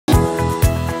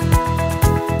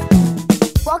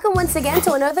Welcome once again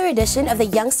to another edition of the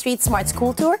Young Street Smart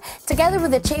School Tour, together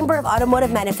with the Chamber of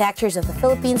Automotive Manufacturers of the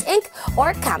Philippines, Inc.,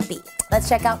 or CAMPI. Let's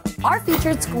check out our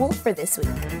featured school for this week.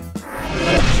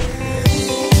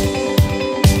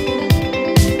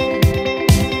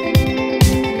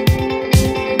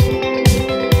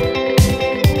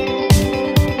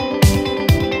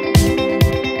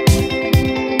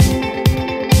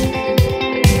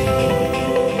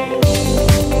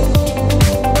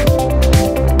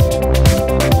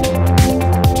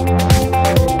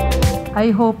 I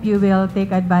hope you will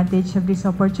take advantage of this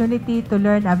opportunity to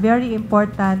learn a very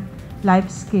important life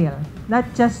skill. Not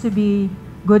just to be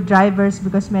good drivers,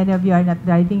 because many of you are not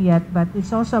driving yet, but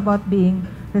it's also about being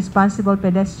responsible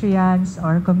pedestrians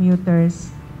or commuters.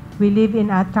 We live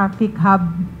in a traffic hub.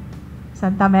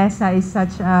 Santa Mesa is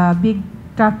such a big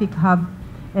traffic hub,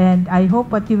 and I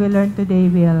hope what you will learn today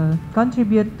will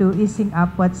contribute to easing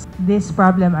up what's this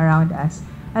problem around us.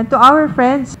 And to our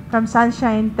friends from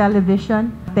Sunshine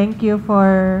Television, thank you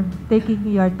for taking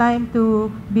your time to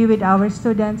be with our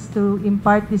students to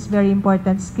impart this very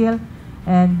important skill.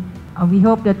 And we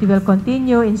hope that you will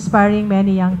continue inspiring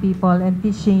many young people and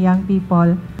teaching young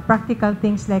people practical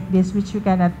things like this, which we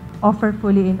cannot offer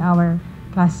fully in our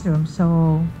classroom.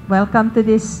 So welcome to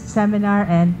this seminar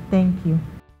and thank you.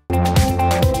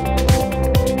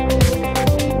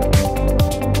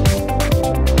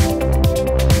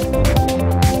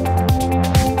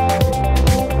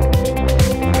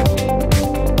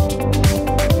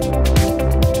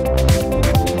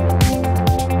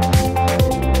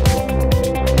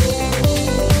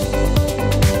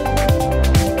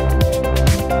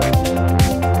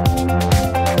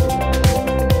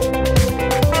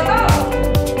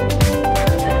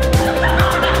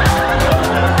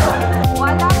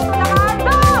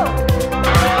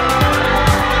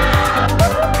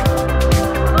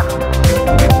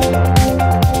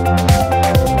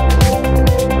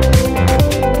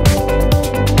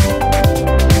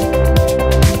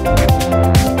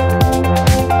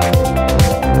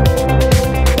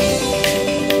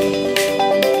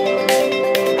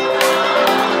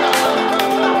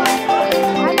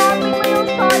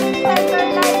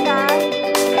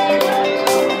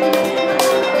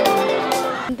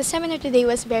 The seminar today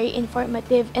was very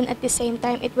informative, and at the same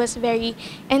time it was very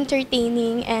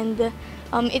entertaining, and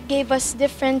it gave us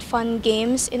different fun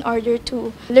games in order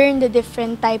to learn the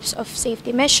different types of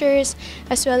safety measures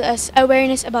as well as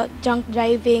awareness about drunk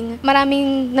driving.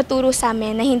 Maraming naturo sa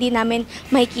amin na hindi namin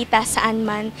makikita saan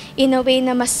man, in a way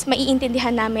na mas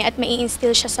maiintindihan namin at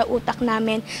mai-instill siya sa utak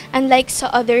namin, unlike sa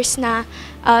others na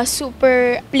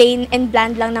super plain and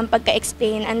bland lang ng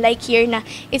pagka-explain. Unlike here na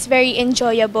it's very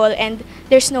enjoyable and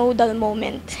there's no dull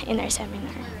moment in our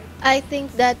seminar. I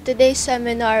think that today's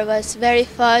seminar was very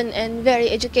fun and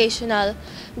very educational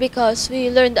because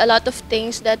we learned a lot of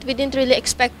things that we didn't really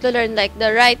expect to learn, like the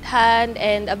right hand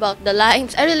and about the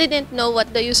lines. I really didn't know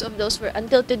what the use of those were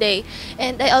until today.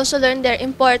 And I also learned their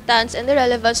importance and their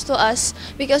relevance to us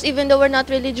because even though we're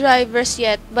not really drivers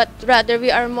yet, but rather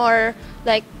we are more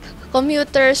like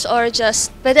commuters or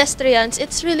just pedestrians,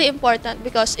 it's really important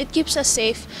because it keeps us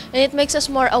safe and it makes us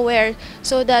more aware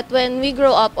so that when we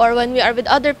grow up or when we are with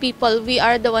other people, we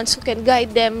are the ones who can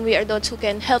guide them, we are the ones who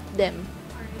can help them.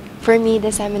 For me,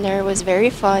 the seminar was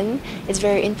very fun, it's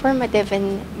very informative,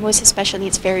 and most especially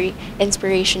it's very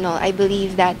inspirational. I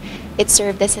believe that it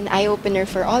served as an eye-opener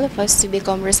for all of us to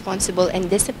become responsible and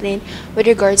disciplined with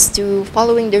regards to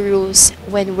following the rules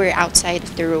when we're outside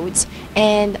of the roads.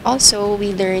 And also,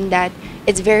 we learned that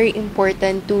it's very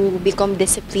important to become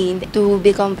disciplined, to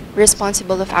become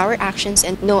responsible of our actions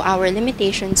and know our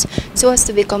limitations so as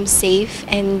to become safe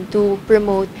and to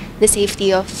promote the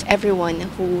safety of everyone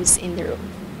who's in the road.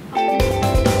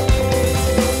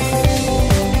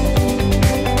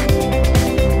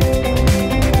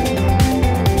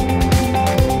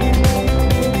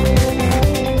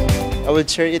 I would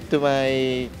share it to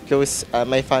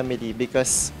my family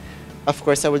because, of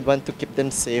course, I would want to keep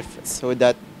them safe so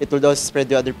that it would also spread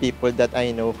to other people that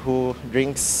I know who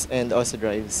drinks and also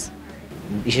drives.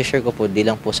 I-share ko po di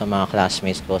lang po sa mga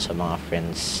classmates ko, sa mga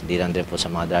friends, di lang din po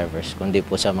sa mga drivers, kundi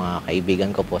po sa mga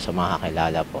kaibigan ko po, sa mga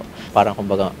kakilala po. Parang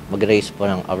kumbaga mag-raise po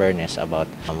ng awareness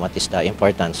about what is the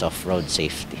importance of road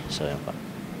safety. So yun po.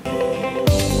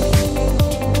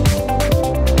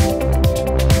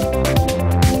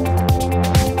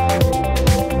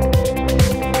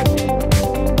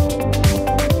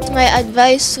 My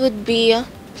advice would be,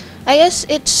 I guess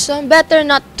it's better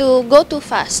not to go too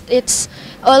fast. It's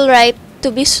all right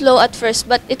to be slow at first,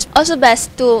 but it's also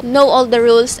best to know all the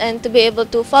rules and to be able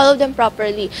to follow them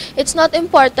properly. It's not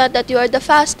important that you are the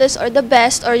fastest or the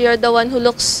best or you're the one who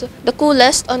looks the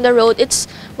coolest on the road. It's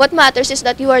what matters is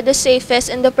that you are the safest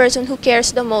and the person who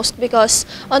cares the most, because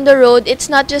on the road, it's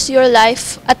not just your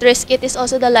life at risk, it is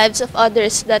also the lives of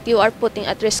others that you are putting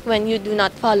at risk when you do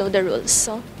not follow the rules.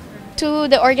 So, to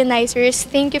the organizers,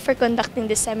 thank you for conducting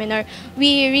this seminar.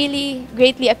 We really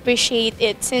greatly appreciate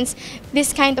it, since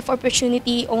this kind of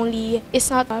opportunity only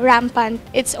is not rampant.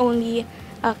 It's only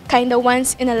kind of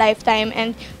once in a lifetime,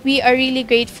 and we are really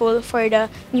grateful for the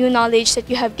new knowledge that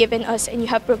you have given us and you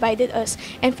have provided us,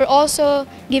 and for also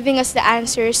giving us the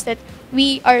answers that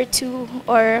we are to,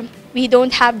 or we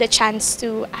don't have the chance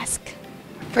to ask.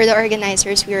 For the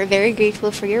organizers, we are very grateful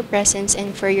for your presence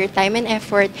and for your time and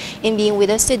effort in being with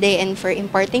us today, and for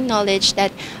imparting knowledge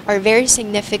that are very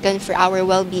significant for our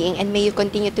well-being. And may you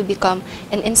continue to become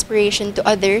an inspiration to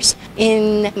others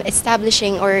in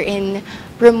establishing or in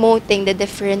promoting the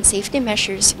different safety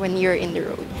measures when you're in the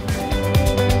road.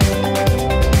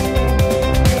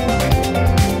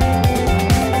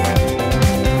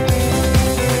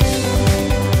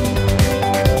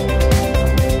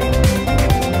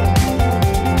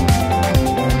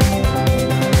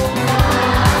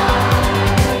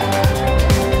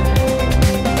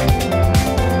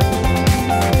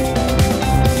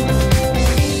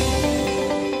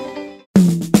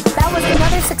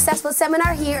 Successful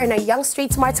seminar here in a Young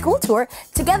Street Smart School Tour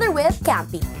together with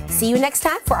Campy. See you next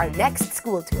time for our next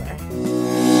school tour.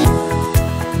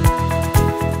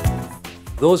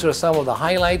 Those are some of the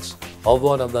highlights of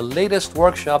one of the latest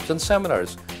workshops and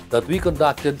seminars that we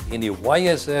conducted in the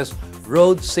YSS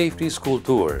Road Safety School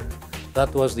Tour.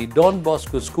 That was the Don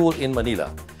Bosco School in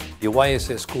Manila. The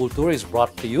YSS School Tour is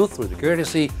brought to you through the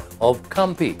courtesy of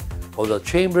Campy, of the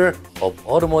Chamber of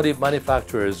Automotive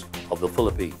Manufacturers of the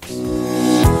Philippines.